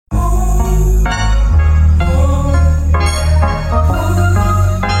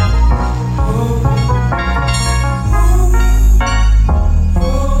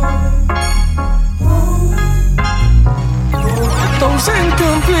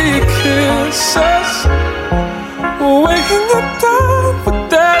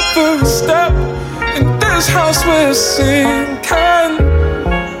lost, we're sinking.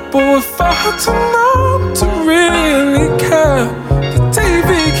 But if I had to know to really care, the TV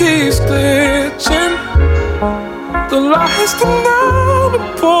keeps glitching. The lights dim down, the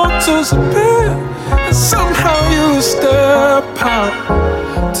portals appear, and somehow you step out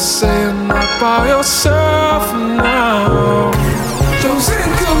to say you're not by yourself now. Those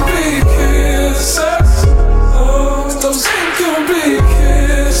incomplete kisses, those incomplete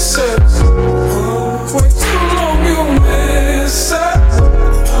kisses. Way too long you miss it,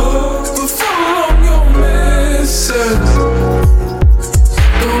 but for long you miss it.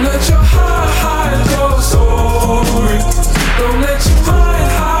 Don't let your heart hide your story. Don't let your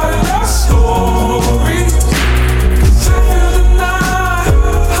mind hide your story. 'Cause if you deny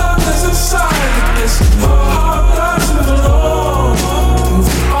how there's inside, it's hard not to belong.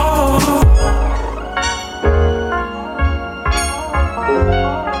 Move on.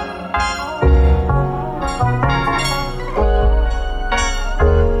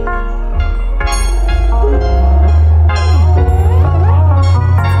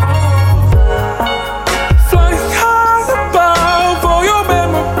 Flying high above all your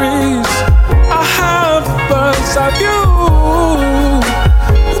memories, I have the birds of you.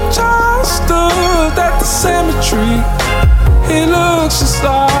 We just stood at the cemetery. He looks just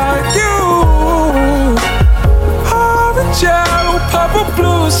like you. Orange, yellow, purple,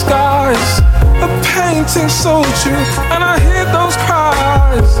 blue skies. A painting so true, and I hear those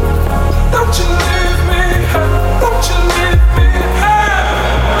cries. Don't you leave me, don't you leave me.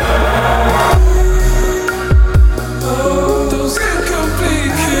 Those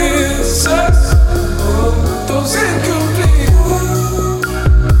incomplete kisses, those incomplete.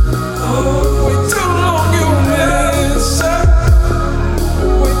 Way too long you miss it,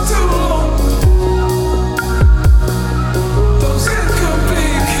 way too long. Those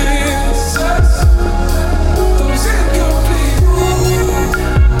incomplete kisses, those incomplete.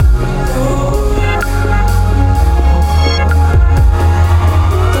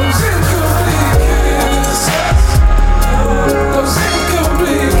 Those incomplete kisses, those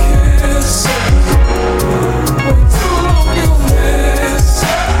incomplete kisses. Way too long you miss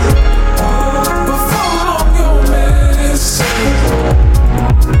it, but for long you miss it.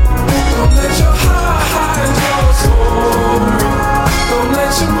 Don't let your heart hide your story. Don't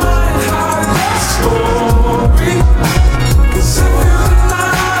let your mind hide your story. 'Cause if you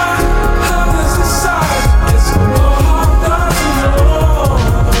deny how there's inside, it's hard not to belong.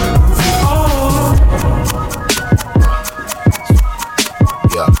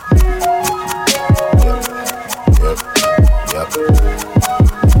 Yeah. Yep.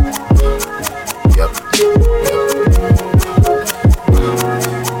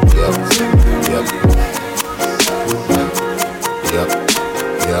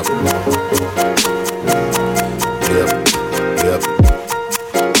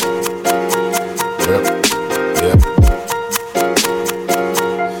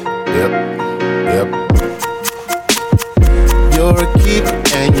 Yep. Yep. You're a keeper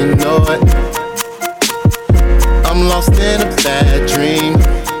and you know it. I'm lost in a bad dream.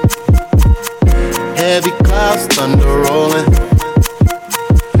 Heavy clouds, thunder rolling.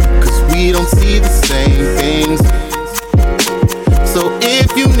 'Cause we don't see the same things. So if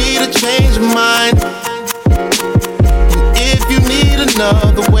you need a change of mind, and if you need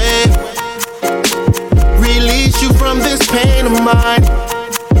another way, release you from this pain of mine,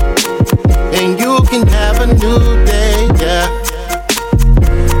 and you can have a new day, yeah.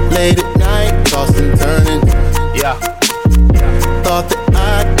 Late at night, tossing, turning, yeah. Thought that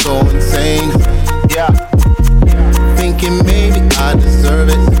I'd go insane, yeah. Thinking maybe I deserve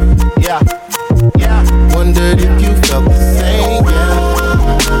it, yeah. Wondered if you felt the same, yeah.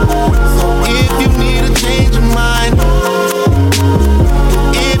 So if you need a change of mind,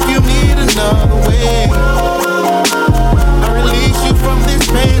 if you need another way, I release you from this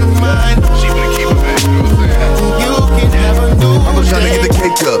pain of mine. She wanna keep it back, you know what I'm saying? And you can have a new I'm just trying to get the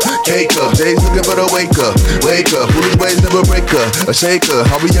cake up. Days looking for the wake up. Foolish ways never break up. A shaker,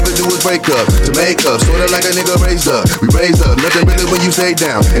 all we ever do is break up. To make up, sorta like a nigga raised up. We raised up, nothing really when you stay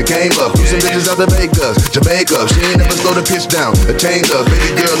down. And came up, threw some bitches out the Vegas. Jamaica, she ain't never slow the pitch down. A change up,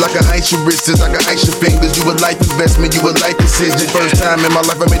 baby girl, like an ice your wrists, I can ice your fingers. You a life investment, you a life decision. First time in my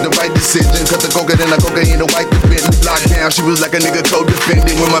life I made the right decision. Cut the coca, then I cocaine, the white defendant. Locked down, she was like a nigga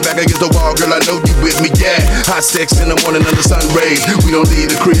co-defendant. When my back against the wall, girl, I know you with me, yeah. Hot sex in the morning under sun rays. We don't leave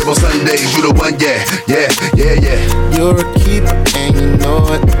the crib on Sundays. You the one, yeah. You're a keeper and you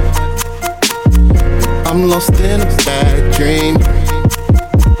know it. I'm lost in a bad dream.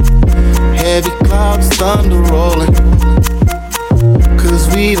 Heavy clouds, thunder rolling. 'Cause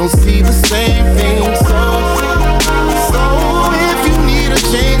we don't see the same thing. So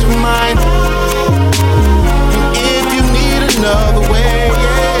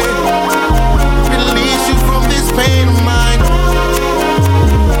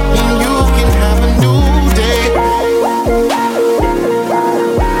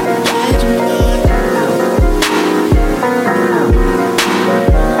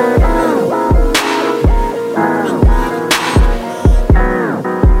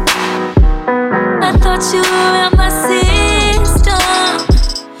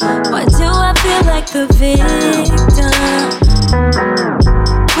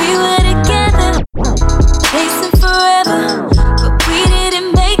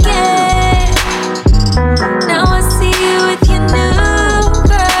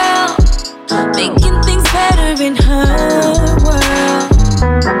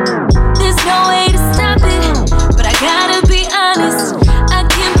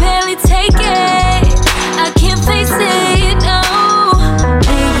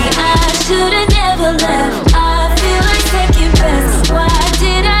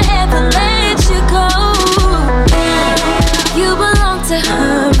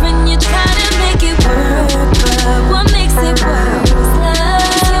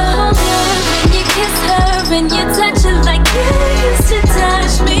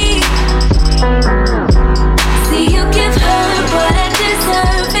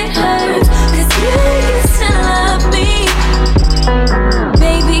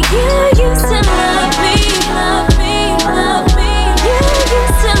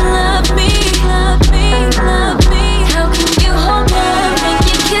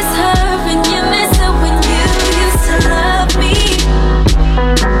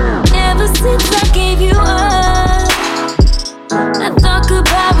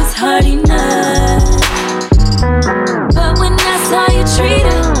I was hard enough. But when I saw you treat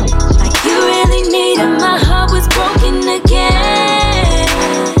her like you really need her, my heart was broken again.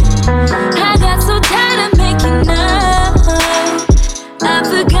 I got so tired of making up. I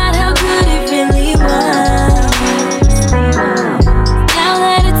forgot how good it really was. Now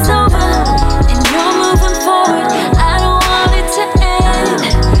that it's over and you're moving forward, I don't want it to end.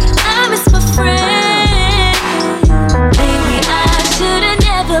 I miss my friend. Maybe I should've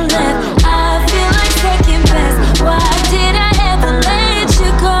never left. I feel like second best. Why did I ever let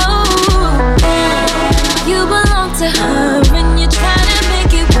you go? You belong to her and you're trying to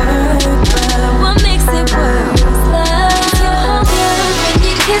make it work, but what makes it worse? Love you hold her and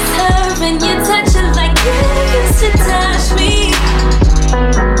you kiss her and you touch her like you used to touch me.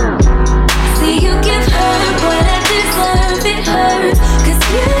 See, you give her what I deserve. It hurts 'cause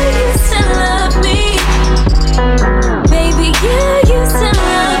you used to love me. Baby, you used to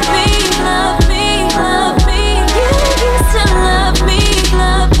love me, love me, love me. You used to love me,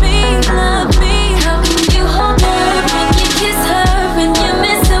 love me, love me. How can you hold her when you kiss her and you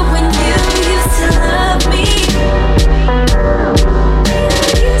miss her when you used to love me?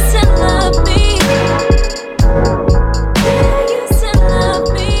 You used to love me.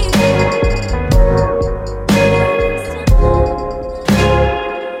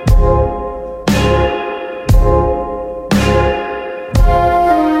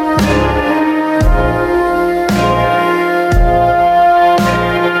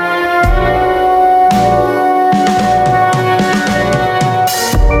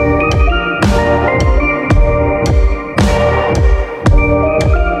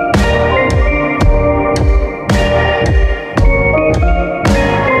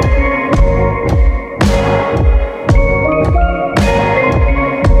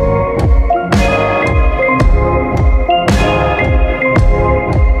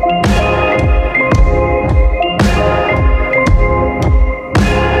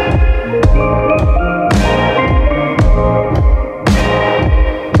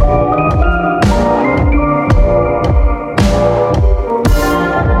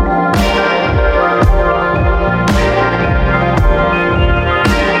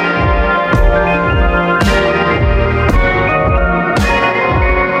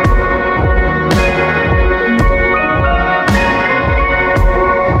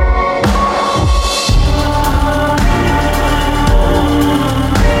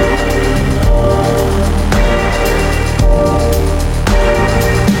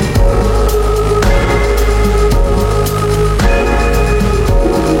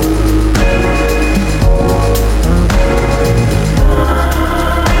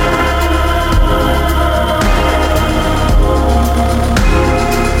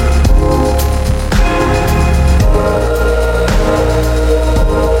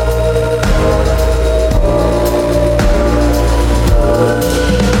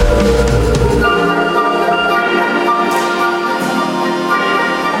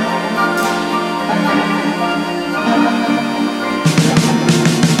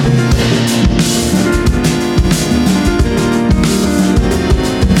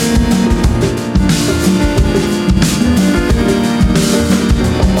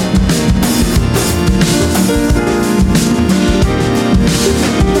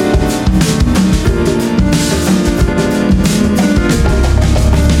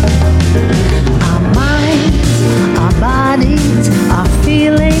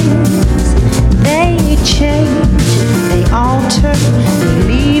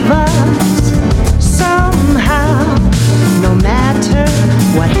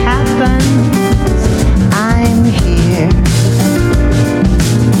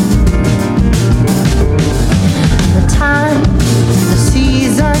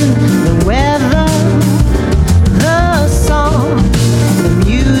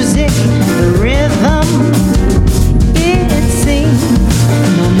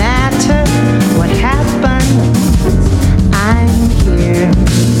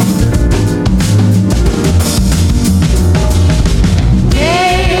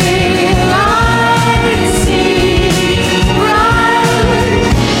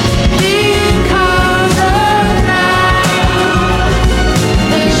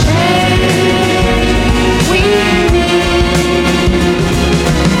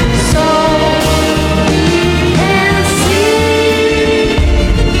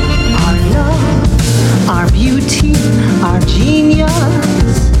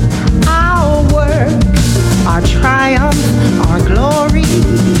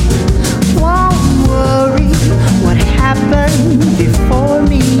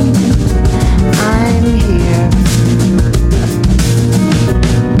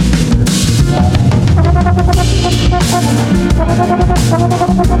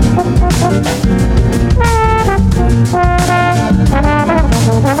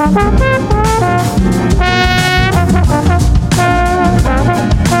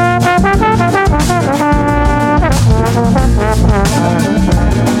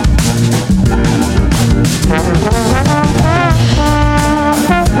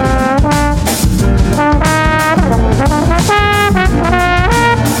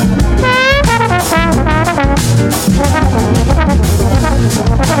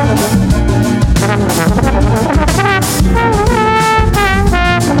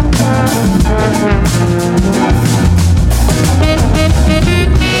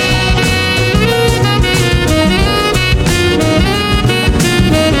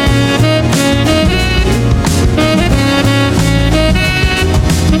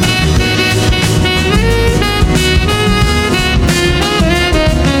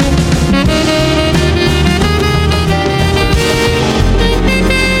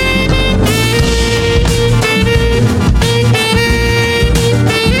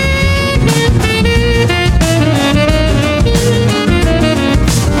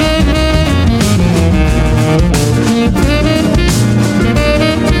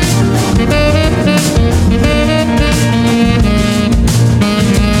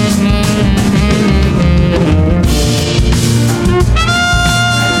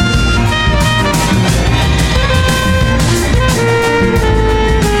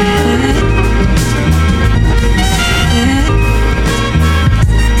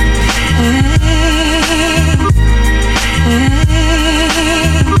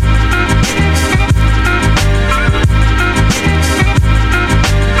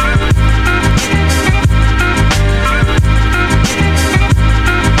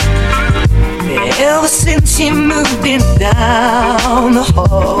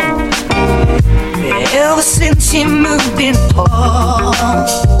 moving on.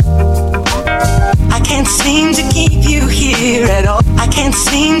 I can't seem to keep you here at all. I can't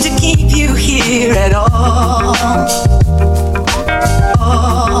seem to keep you here at all.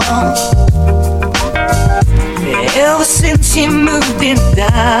 Ever since you moved in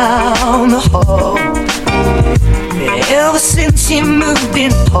down the hall, ever since you moved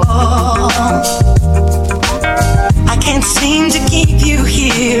in hall, I can't seem to keep you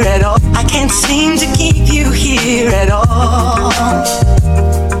here at all. I can't seem to keep you here at all.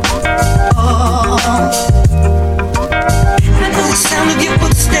 I know the sound of your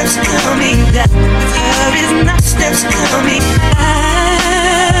footsteps coming down. There is no steps coming.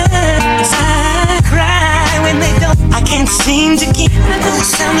 I cry when they don't. I can't seem to keep. I know the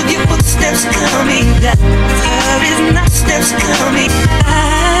sound of your footsteps coming down. There is no steps coming.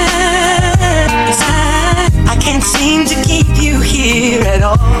 I can't seem to keep you here at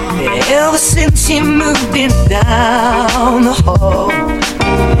all. Ever since you moved in down the hall,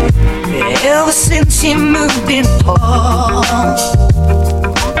 ever since you moved in hall,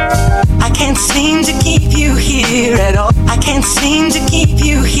 I can't seem to keep you here at all. I can't seem to keep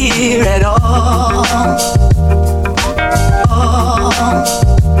you here at all.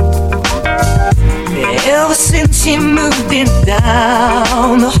 Ever since you moved in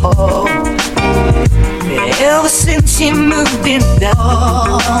down the hall, ever since you moved in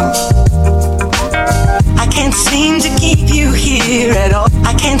down, I can't seem to keep you here at all.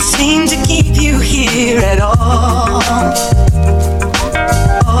 I can't seem to keep you here at all.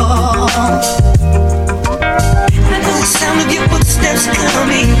 I know the sound of your footsteps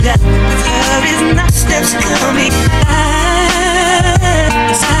coming down. There is no steps coming.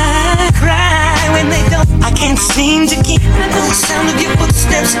 I cry when they don't. I can't seem to keep. I know the sound of your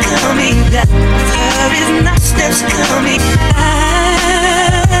footsteps coming down. There is no steps coming.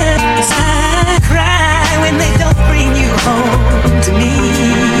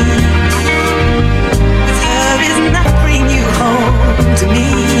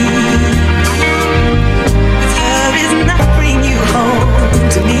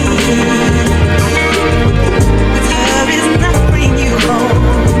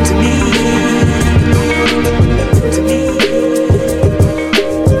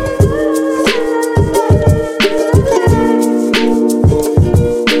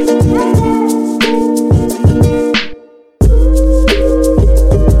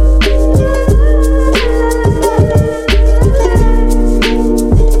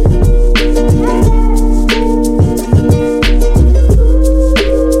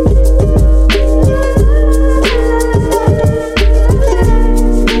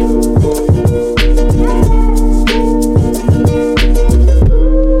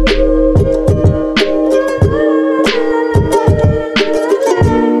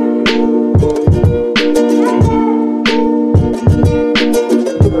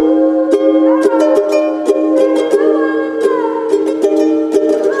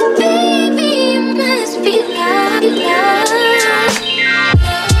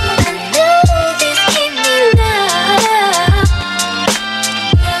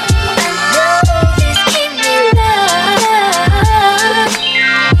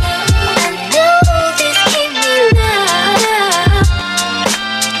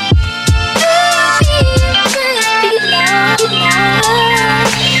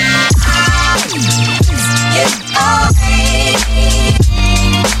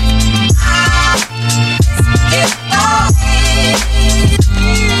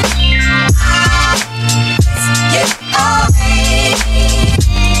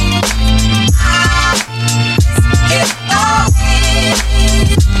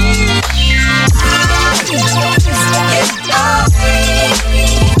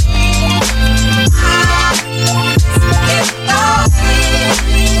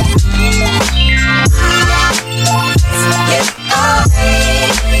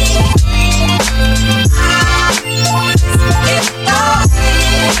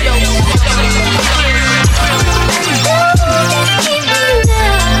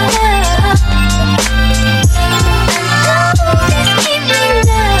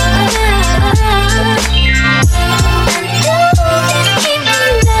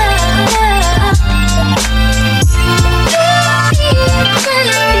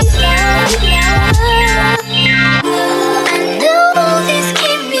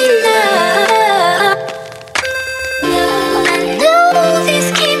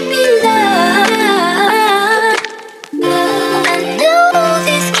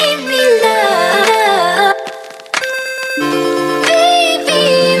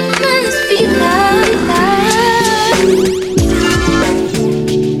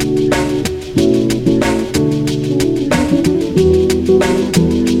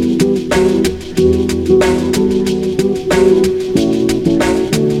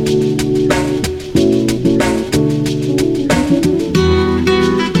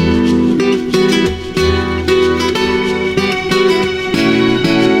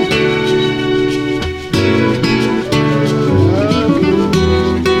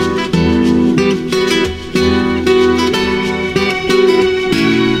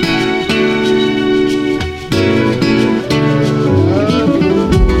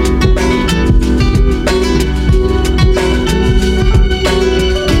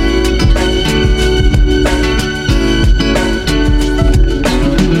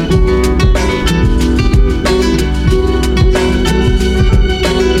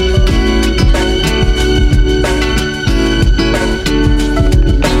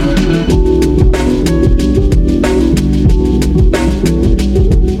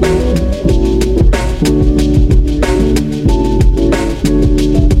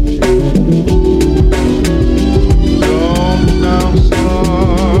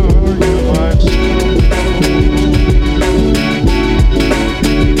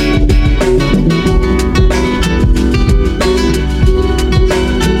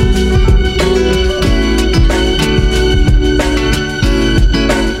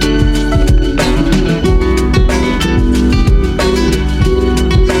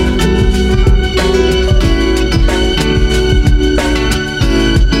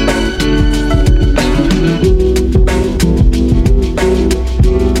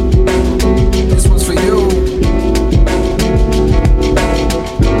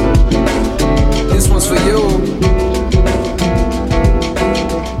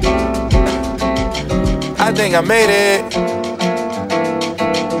 think I made it.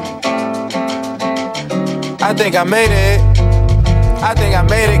 I think I made it. I think I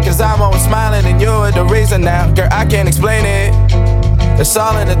made it, cause I'm always smiling and you're the reason now. Girl, I can't explain it. It's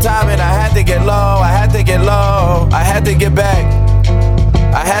all in the timing. I had to get low, I had to get low, I had to get back.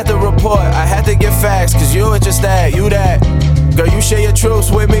 I had to report, I had to get facts, cause you were just that, you that. Girl, you share your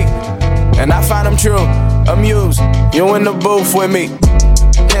truths with me, and I find them true. Amused, you in the booth with me.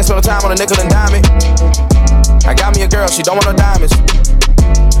 Can't spend time on a nickel and dime it. I got me a girl, she don't want no diamonds.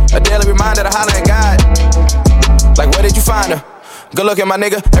 A daily reminder to holler at God. Like, where did you find her? Good looking, my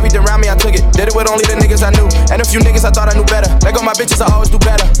nigga. Everything around me, I took it. Did it with only the niggas I knew. And a few niggas I thought I knew better. Let go my bitches, I always do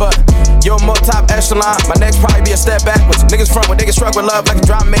better. But you're more top echelon. My next probably be a step backwards. Niggas front when niggas struck with love like a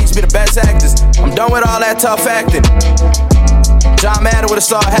drama mates be the best actors. I'm done with all that tough acting. John Madden would've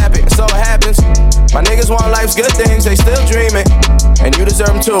saw it happen. So it happens. My niggas want life's good things, they still dreaming. And you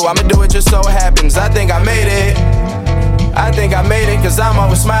deserve them too. I'ma do it just so it happens. I think I made it. I think I made it, cause I'm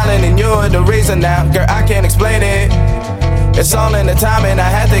always smiling and you're the reason now. Girl, I can't explain it. It's all in the timing. I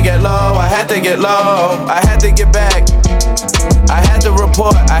had to get low, I had to get low, I had to get back. I had to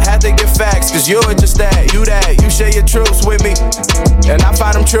report, I had to get facts, cause you were just that, you that. You share your truths with me, and I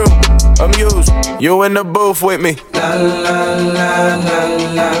find them true. Amused, you in the booth with me. La la la la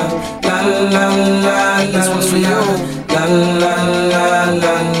la la la la. This one's for you. La la la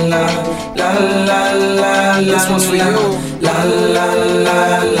la la la la la. This one's for you. La la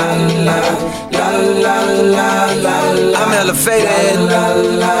la la la la la la la. I'm elevated. La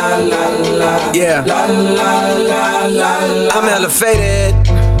la la la. Yeah. La la la la. I'm elevated.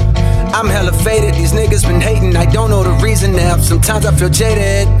 I'm hella faded. These niggas been hating. I don't know the reason now. Sometimes I feel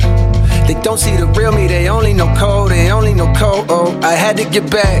jaded. They don't see the real me. They only know code. They only know code. Oh, I had to get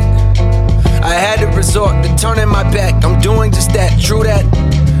back. I had to resort to turning my back. I'm doing just that. True that.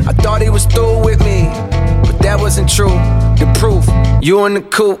 I thought he was through with me, but that wasn't true. The proof, you in the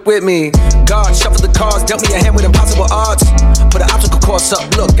coupe with me. God shuffled the cards, dealt me a hand with impossible odds. Put an obstacle course up,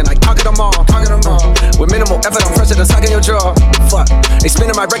 look, and I conquered them all. With minimal effort, I'm fresher than sucking your jaw. Fuck, they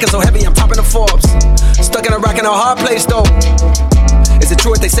spinning my record so heavy, I'm topping the Forbes. Stuck in a rock in a hard place though. Is it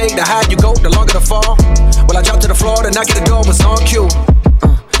true what they say, the higher you go, the longer the fall? Well, I dropped to the floor, the knock at the door was on cue.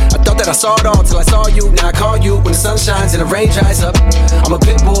 I thought that I saw it all till I saw you. Now I call you when the sun shines and the rain dries up. I'm a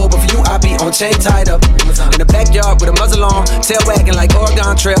pit bull, but for you I be on chain tied up. In the backyard with a muzzle on, tail wagging like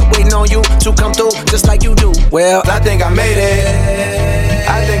Oregon Trail, waiting on you to come through just like you do. Well, I think I made it.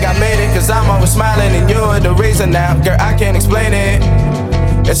 I think I made it, cause I'm always smiling and you're the reason now. Girl, I can't explain it.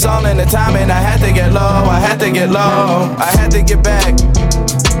 It's all in the timing. I had to get low, I had to get low, I had to get back.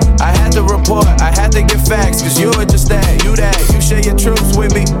 I had to report, I had to get facts, cause you were just that, you that. You share your truths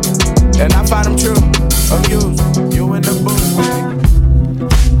with me, and I find them true. Amused, you in the booth with me.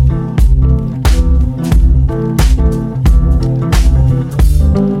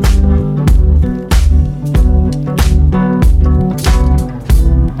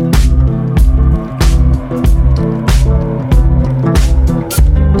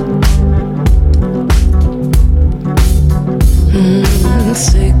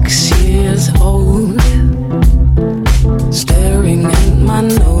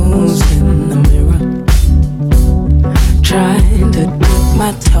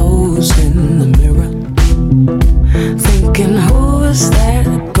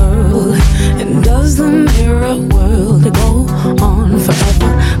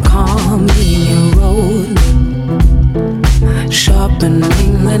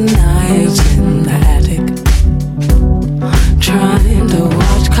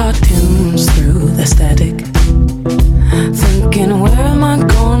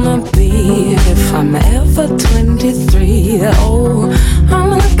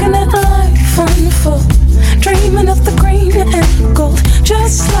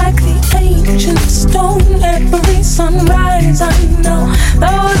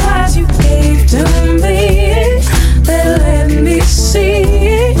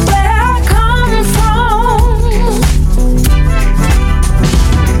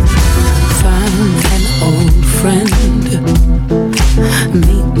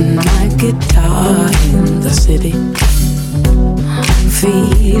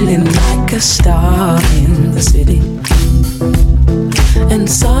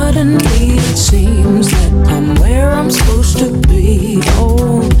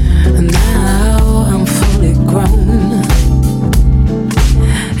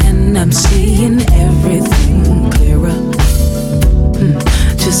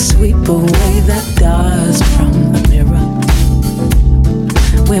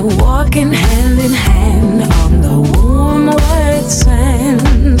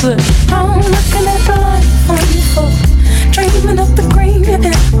 I'm looking at life giving up the green and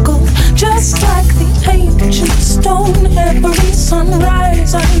gold, just like the ancient stone. Every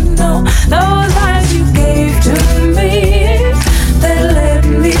sunrise I know those eyes you gave to me, they let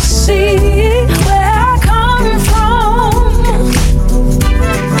me see where I come from.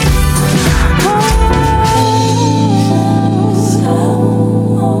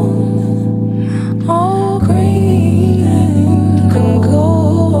 Oh, green and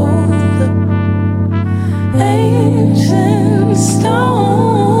gold, ancient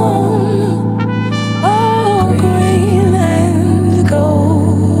stone. Oh, green and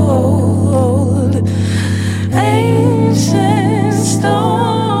gold.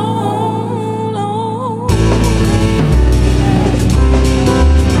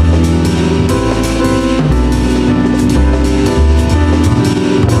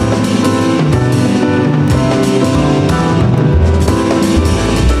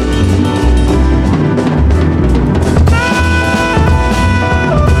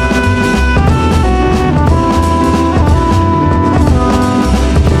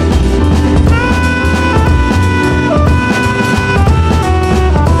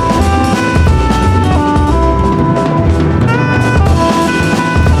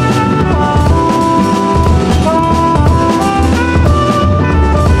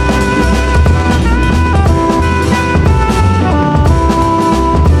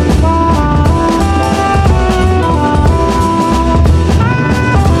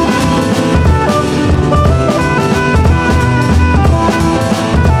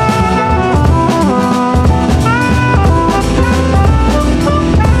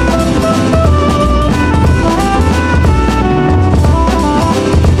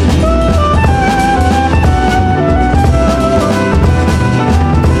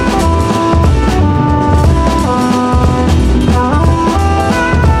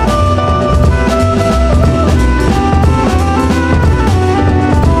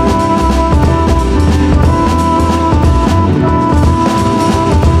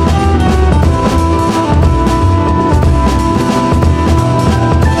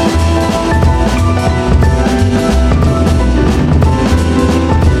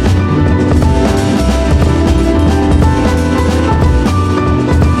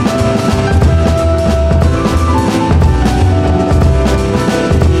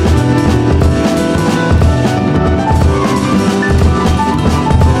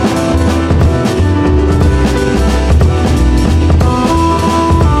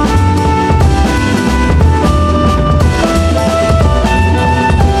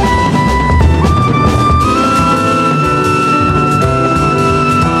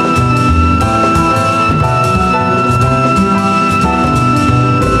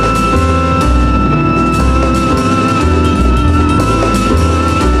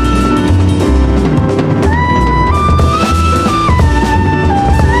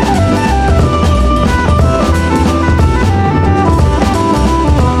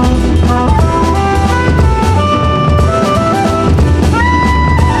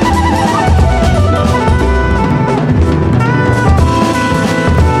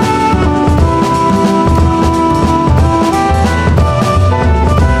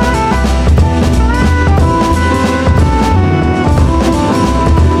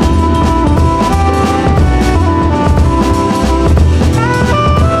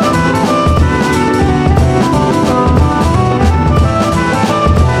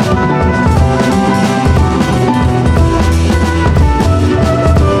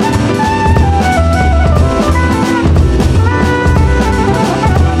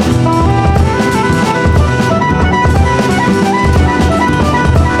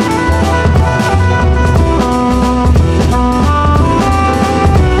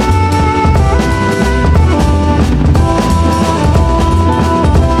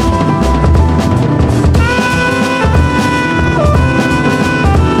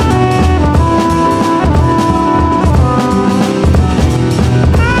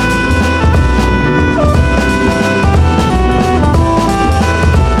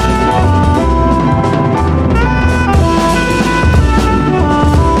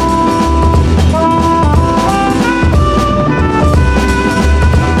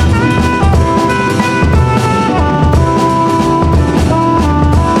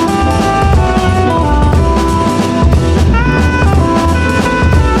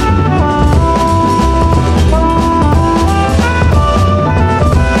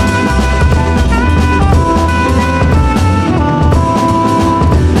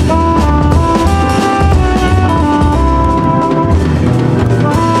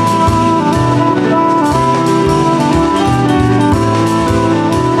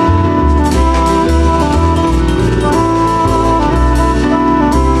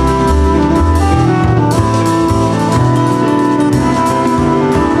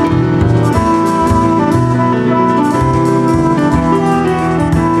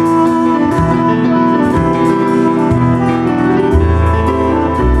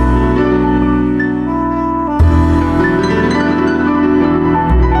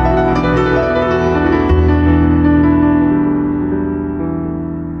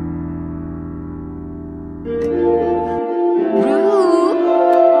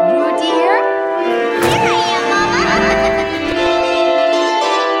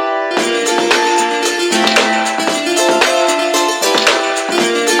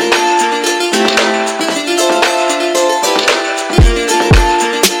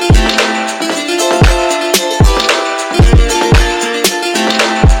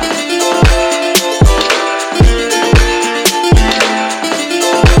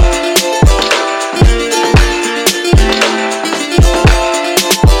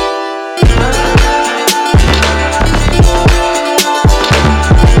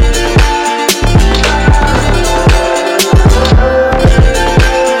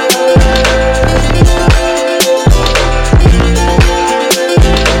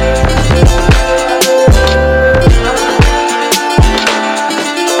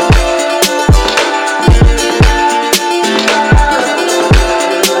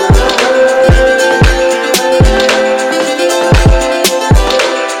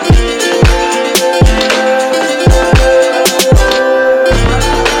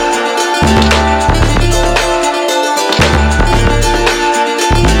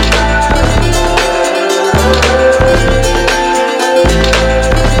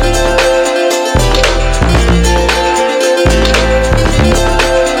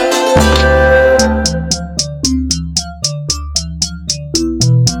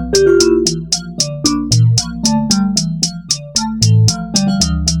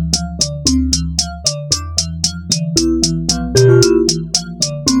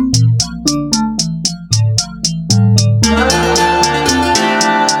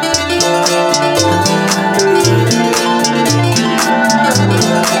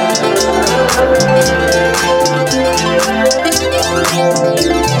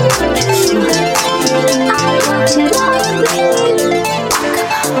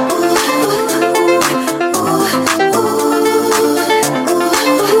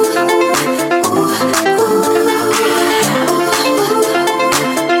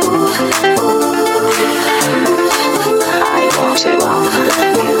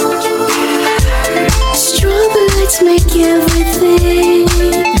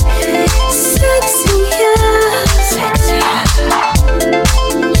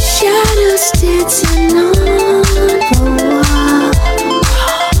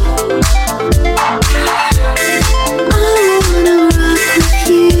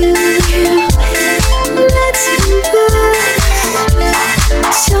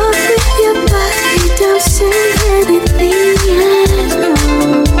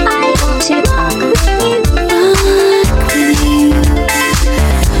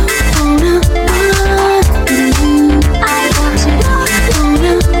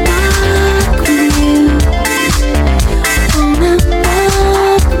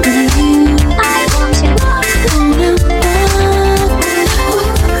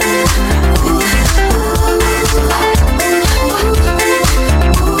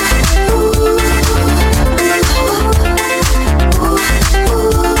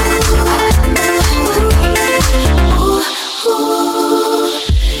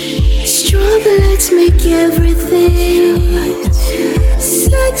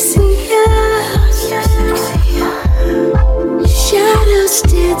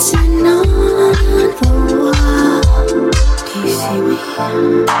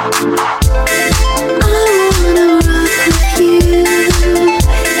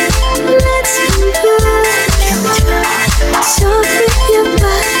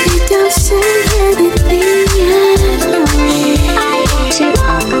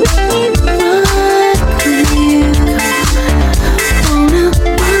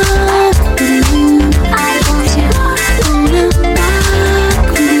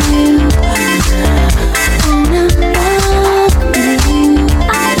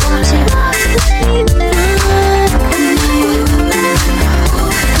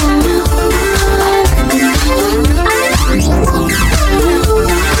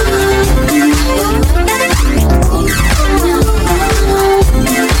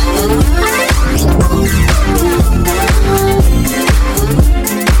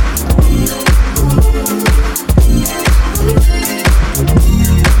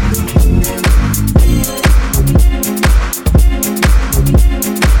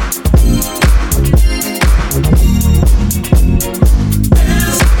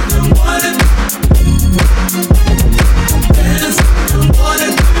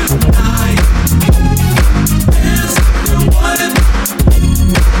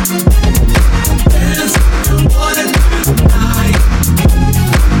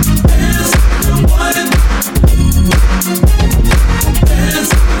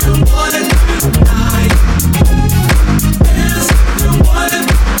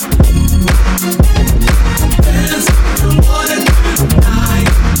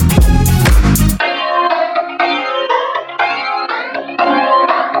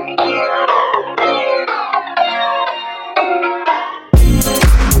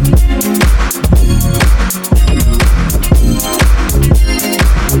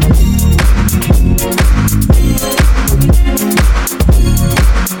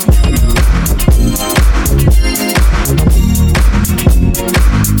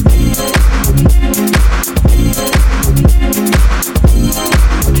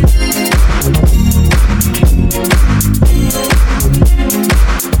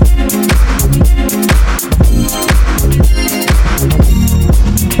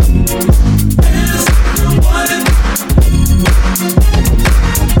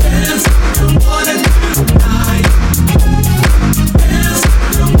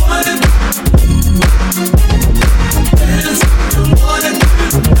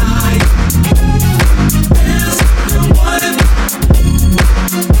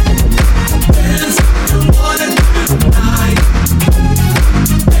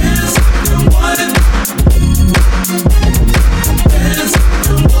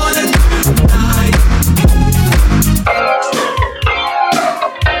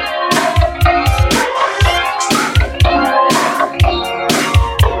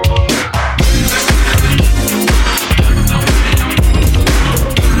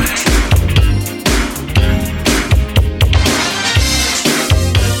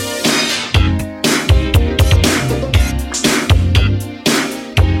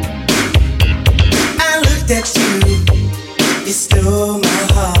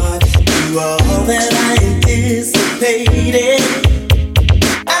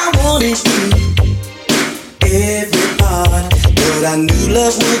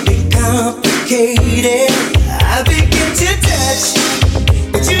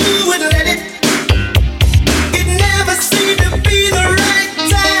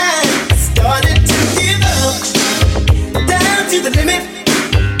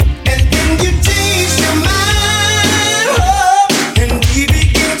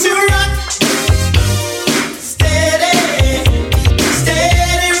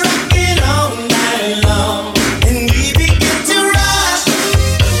 Steady rocking on.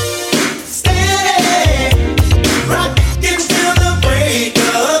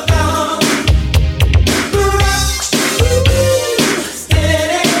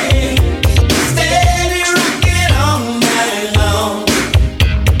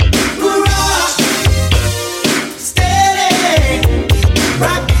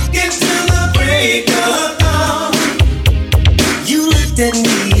 and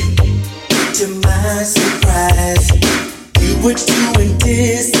me. To my surprise, you were too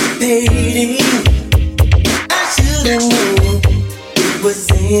anticipating. I should've known it was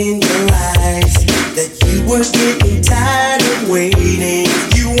in your eyes that you were getting tired of waiting.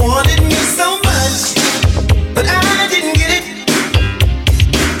 You wanted me so much, but I didn't get it.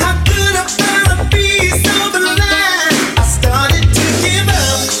 How could I finally be so blind? I started to give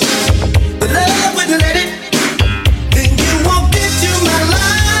up, but love wouldn't let it. Then you walked into my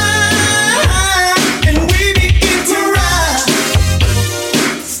life, and we began to ride.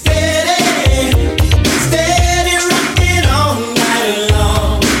 Steady, steady rocking all night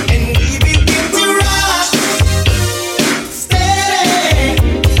long, and we began to rock. Steady,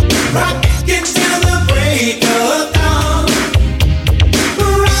 rocking till the break of dawn.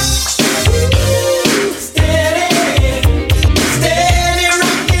 Rock, steady, steady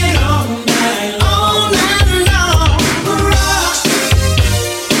rocking all night long. Rock,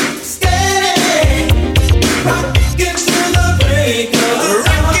 steady, rocking till the break of dawn.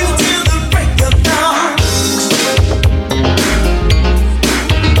 Rocking till the break of dawn.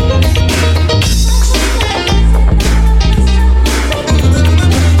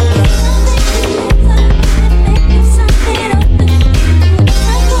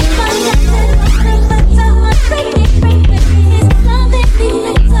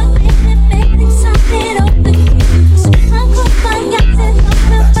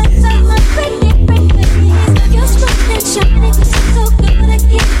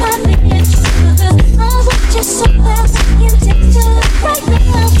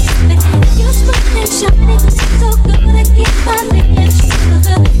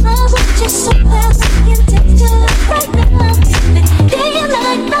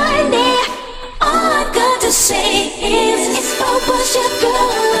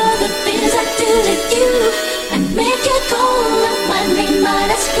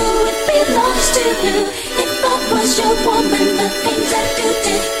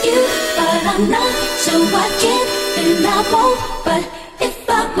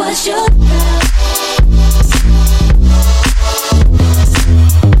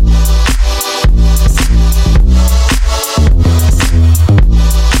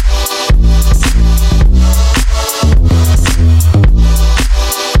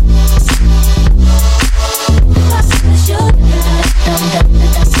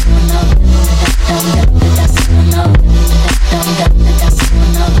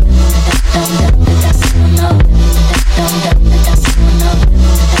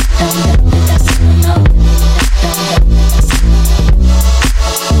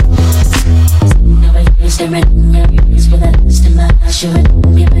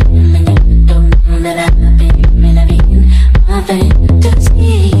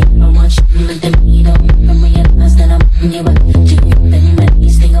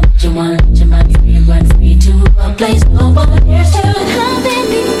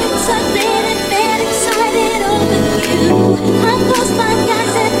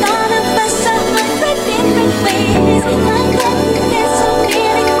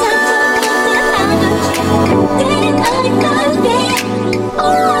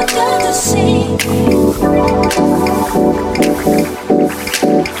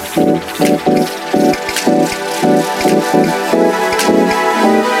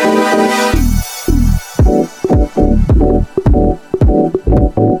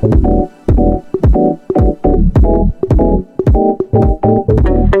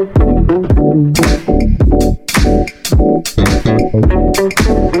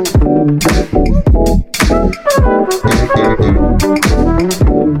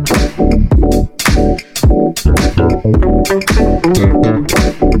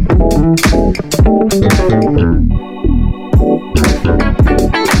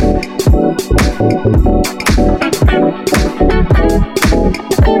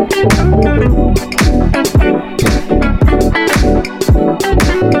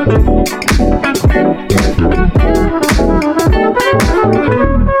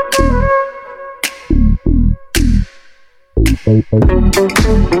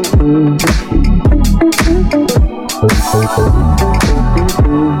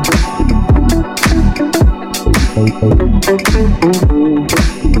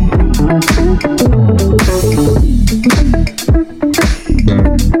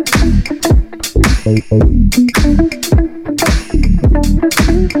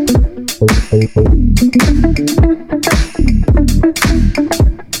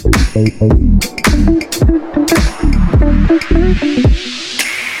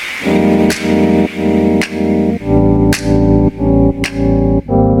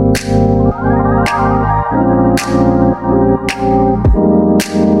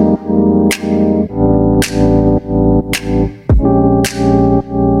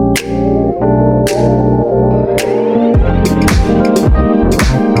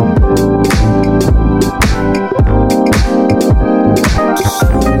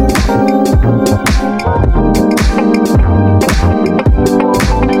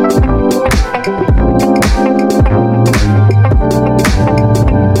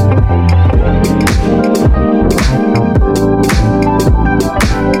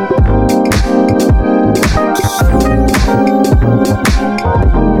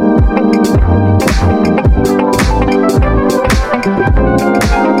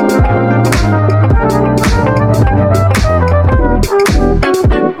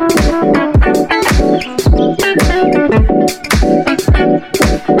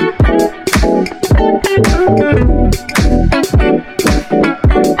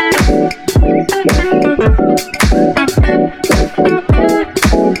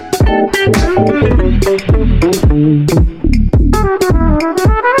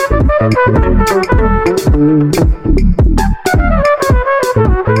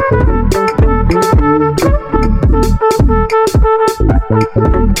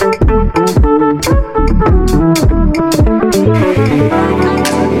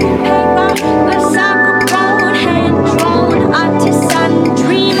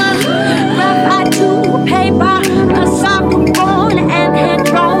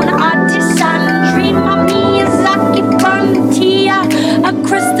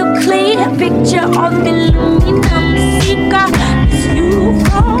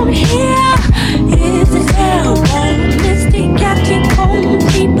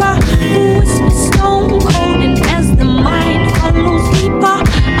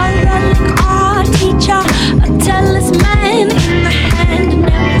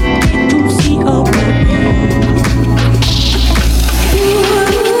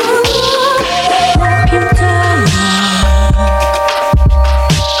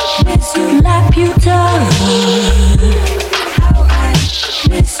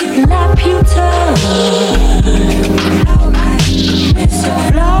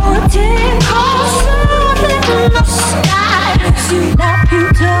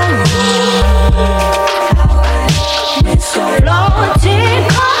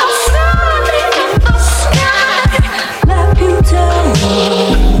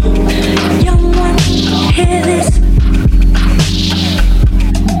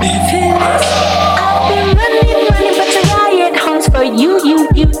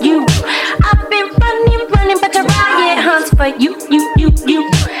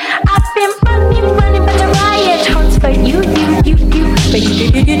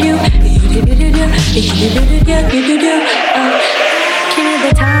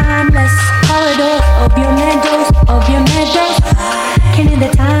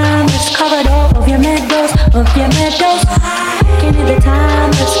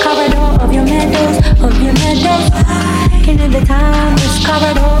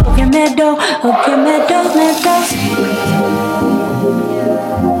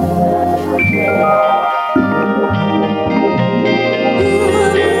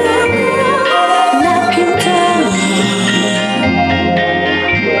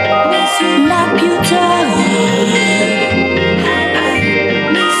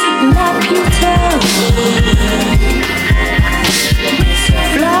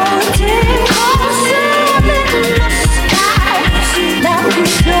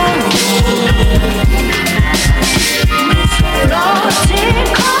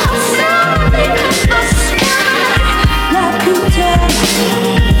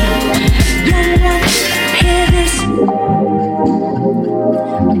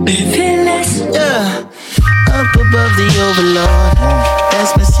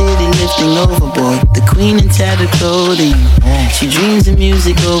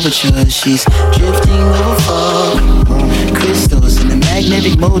 She's drifting over fall. Crystals in the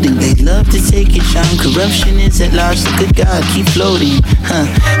magnetic molding. They love to take your charm. Corruption is at large, so good God, keep floating.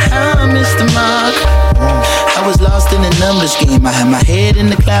 I missed the mark. I was lost in the numbers game. I had my head in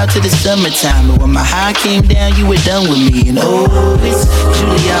the cloud till the summertime. But when my high came down, you were done with me. And oh, it's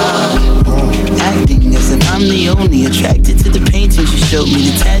Julia, acting as if I'm the only attracted to the paintings you showed me.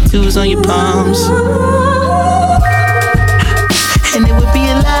 The tattoos on your palms. And it would be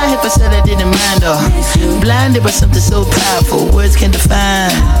a lie if I said I didn't mind, or blinded by something so powerful words can't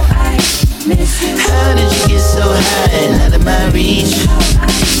define. How did you get so high and out of my reach?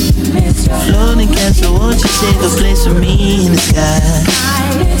 Floating castle, won't you save a place for me in the sky?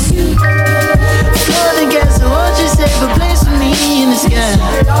 Floating castle, won't you save a place for me in the sky?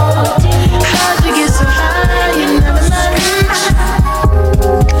 How'd you get so high and out of my reach?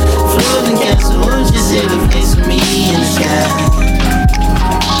 Floating castle, won't you save a place for me in the sky?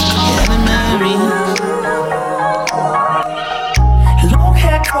 Long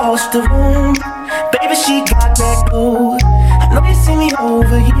hair across the room, baby, she got that glow. I know you see me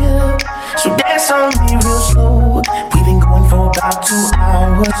over here, so dance on me real slow. We've been going for about 2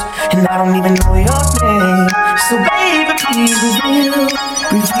 hours, and I don't even know your name. So baby, please reveal.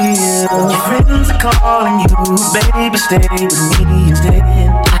 Your friends are calling you, baby, stay with me instead. I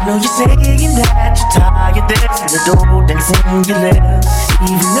know you're saying that you're tired, dancing the door, dancing your lips.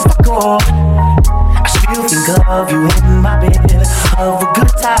 Even if I go, I still think of you in my bed. Of a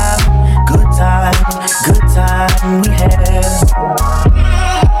good time, good time, good time we had.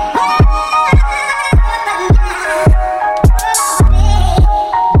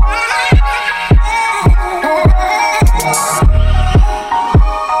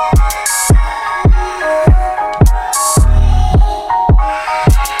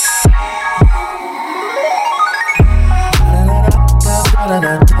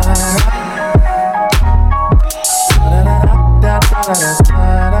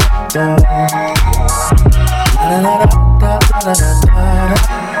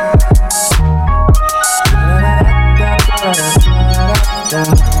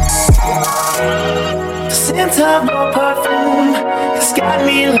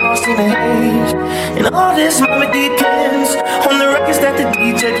 all this moment depends on the records that the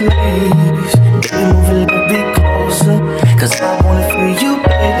DJ plays. Baby, move a little bit closer, cause I wanna feel you,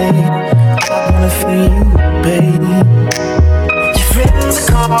 baby. I wanna feel you, baby. Your friends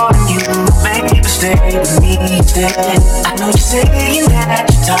are calling you, baby, stay with me, stay. I know you're saying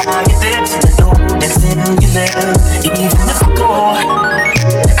that you're tired, there's a door that's in your left. Even if I go,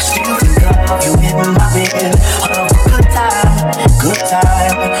 I still think of you in my bed. Oh, good time, good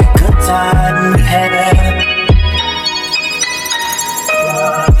time, good time we had.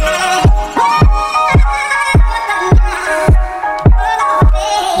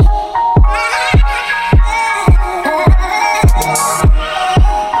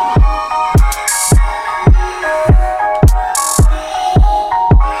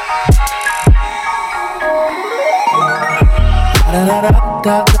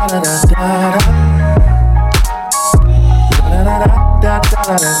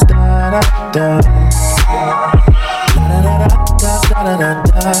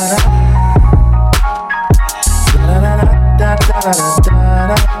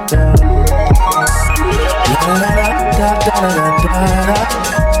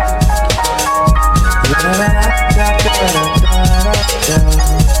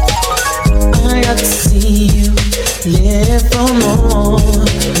 I got to see you live for more.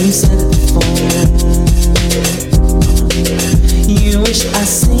 You said it before. You wish I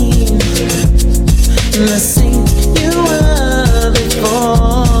seen the saint you were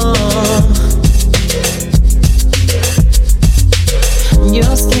before.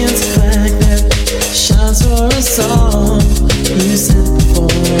 Your skin's black that shines for us all. You said it before.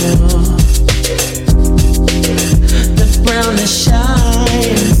 The brown that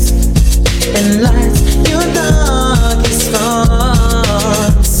shines and lights your darkest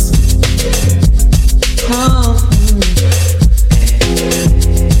thoughts. Oh.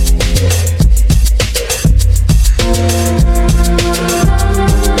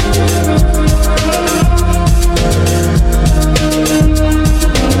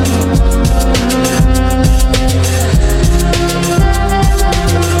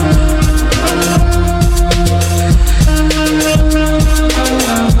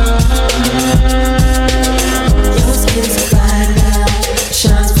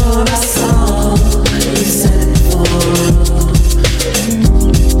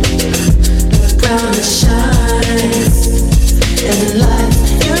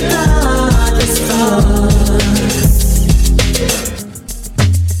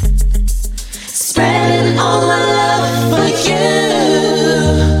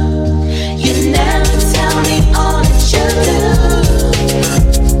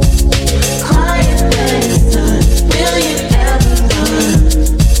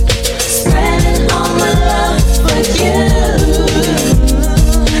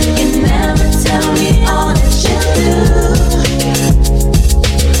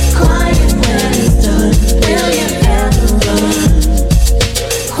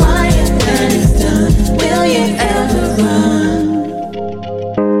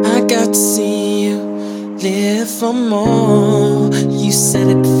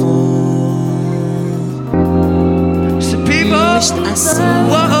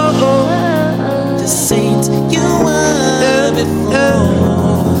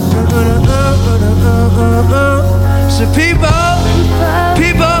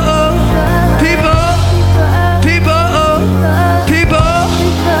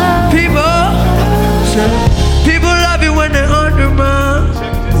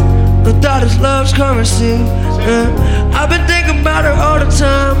 I've been thinking about her all the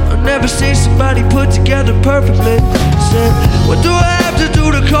time. I've never seen somebody put together perfectly. Said, what do I have to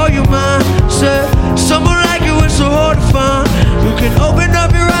do to call you mine? Said, someone like you is so hard to find. You can open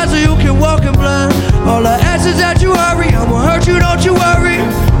up your eyes or you can walk in blind. All I ask is that you hurry. I'ma hurt you, don't you worry.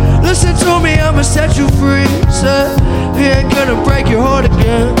 Listen to me, I'ma set you free. Said, he ain't gonna break your heart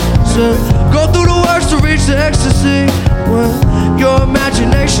again. Said, go through the worst to reach the ecstasy. When your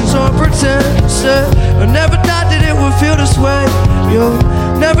imagination's on pretend. Said, I never thought that it would feel this way. You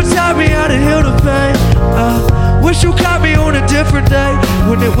never taught me how to heal the pain. I wish you caught me on a different day,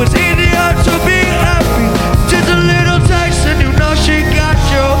 when it was easier to be happy. Just a little taste and you know she got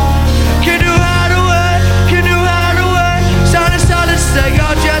you. Can you hide away? Can you hide away? Silence, silence, say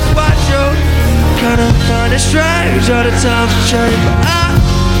I'll just watch you. Kinda find it strange, all the times have changed, but I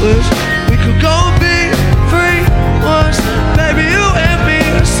wish we could go and be free once. Baby, you and me,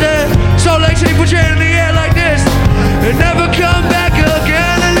 I said. So like she put your hand in the air like this and never come back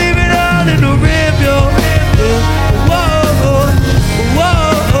again and leave it all in the rear view. Whoa, whoa,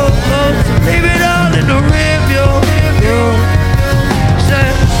 leave it all in the rear view.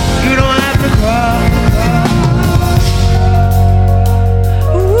 Said, you don't have to cry.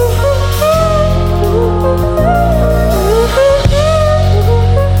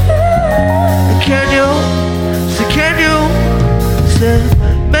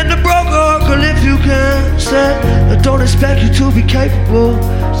 capable.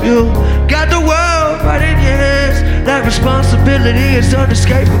 You got the world right in your hands. That responsibility is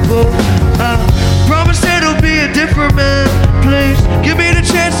unescapable. I promise it'll be a different man. Please give me the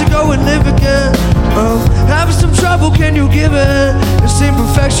chance to go and live again. Having some trouble, can you give it? This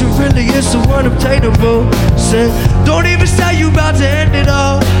imperfection really is so unobtainable. Say, don't even say you about to end it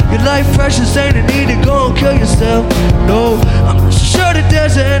all. Your life precious, ain't a need to go and kill yourself. No, I'm not sure that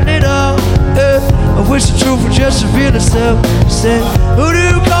there's an end at all. I wish the truth would just reveal itself. Say, who do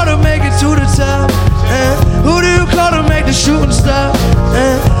you call to make it to the top? Who do you call to make the shooting stop?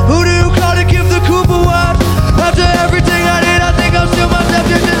 Who do you call to give the Cooper watch? After everything I did, I think I'm still myself,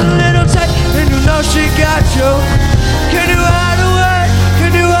 just a little tight. And you know she got you. Can you hide away?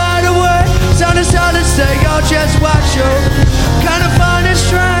 Can you hide away? Sound is hard to say, y'all just watch you. Kinda find it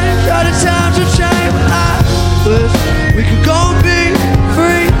strange, all the times will change. I wish we could go and be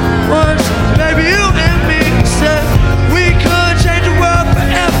free once. Maybe you and me said we could change the world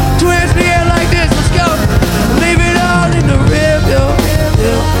forever. Twins in the air like this, let's go. Leave it all in the rear view.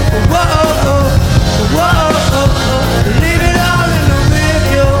 Whoa, whoa, leave it all in the rear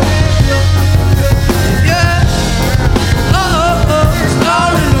view. Yeah, it's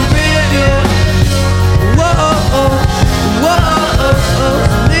all in the rear view. Whoa,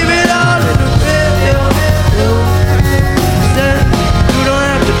 leave it all in the rear view. You don't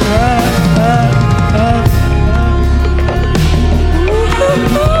have to cry.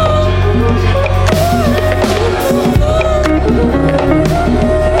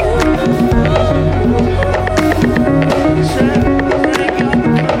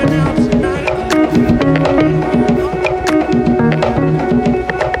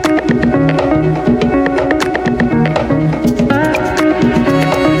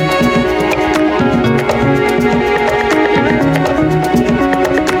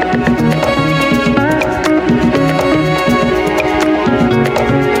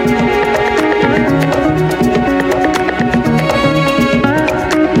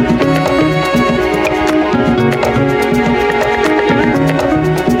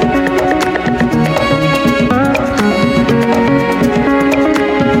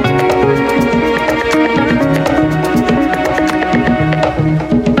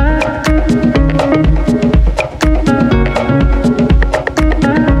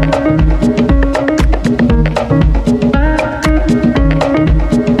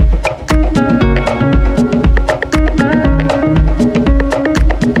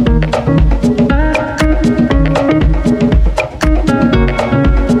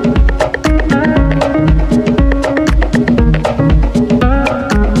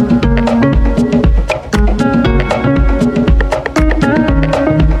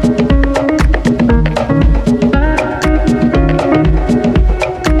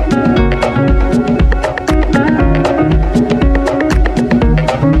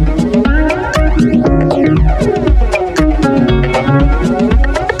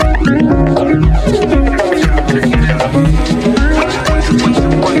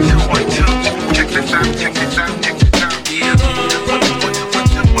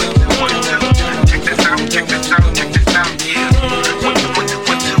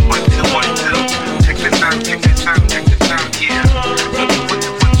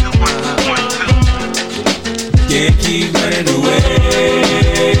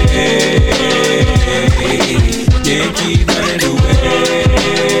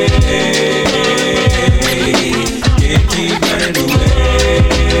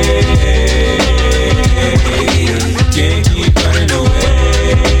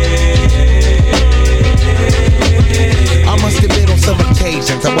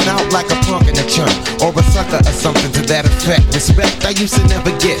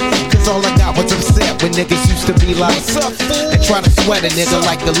 Sweat a nigga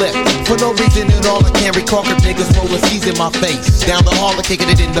like the lip. For no reason at all, I can't recall if niggas rolling C's in my face. Down the hall, kicking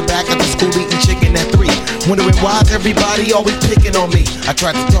it in the back of the school, eating chicken at 3. Wondering why's everybody always picking on me. I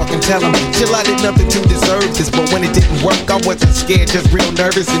tried to talk and tell them, chill, I did nothing to deserve this. But when it didn't work, I wasn't scared, just real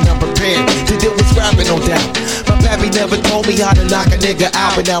nervous and unprepared to deal with scrapping, no doubt. My pappy never told me how to knock a nigga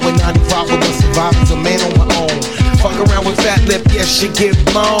out. But now in 95, I was surviving, a man on my own. Fuck around with fat lip, yes, she get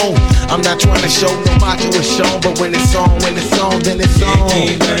blown. I'm not trying to show no macho is shown, but when it's on, then it's on. Can't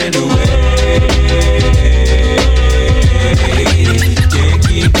keep running away. Can't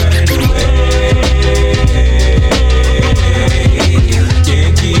keep running away.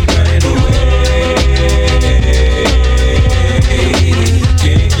 Can't keep running away.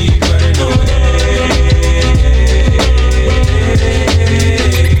 Can't keep running away.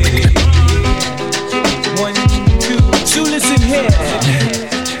 One, two, so listen here.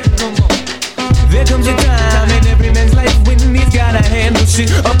 Come on. There comes a time in every man's life when he's got a hand.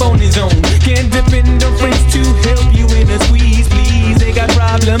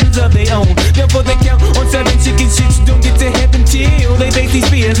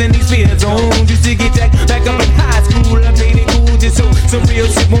 real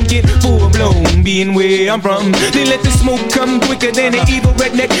shit won't get full blown. Being where I'm from, they let the smoke come quicker than an evil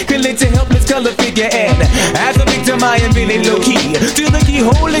redneck can let a helpless color figure. And as a victim, I am really low key. Till the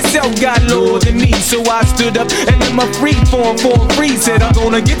keyhole itself got lower than me, so I stood up and in my free form for free. Said I'm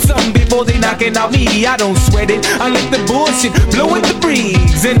gonna get something before they knocking out me. I don't sweat it, I let the bullshit blow at the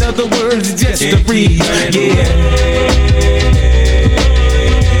breeze. In other words, just a breeze. Yeah.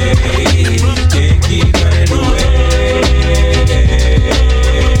 Can't keep running away.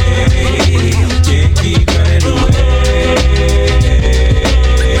 Can't keep running away.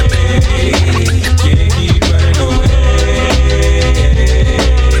 Can't keep running away.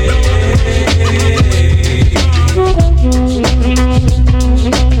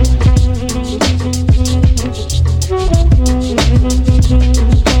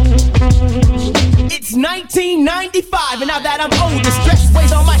 It's 1995, and now that I'm older, stress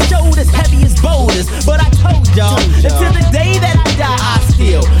weighs on my shoulders, heavy as boulders. But I told y'all, until the day that I die, I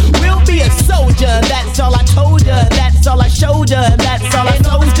still will be a soldier. That's all I told ya, that's all I showed ya, that's all I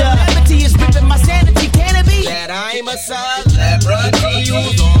told ya. Gravity is ripping my sanity, can it be? That I'm a celebrity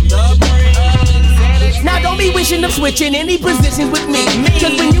who's on the brink. Now don't be wishing of switching any positions with me.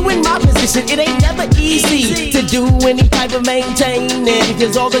 Cause when you in my position, it ain't never easy to do any type of maintaining.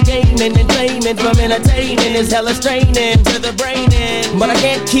 Cause all the gaining and claiming from entertaining is hella straining to the brain. But I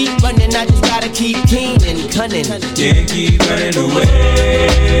can't keep running, I just gotta keep keen and cunning. Can't keep running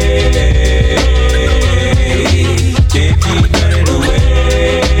away.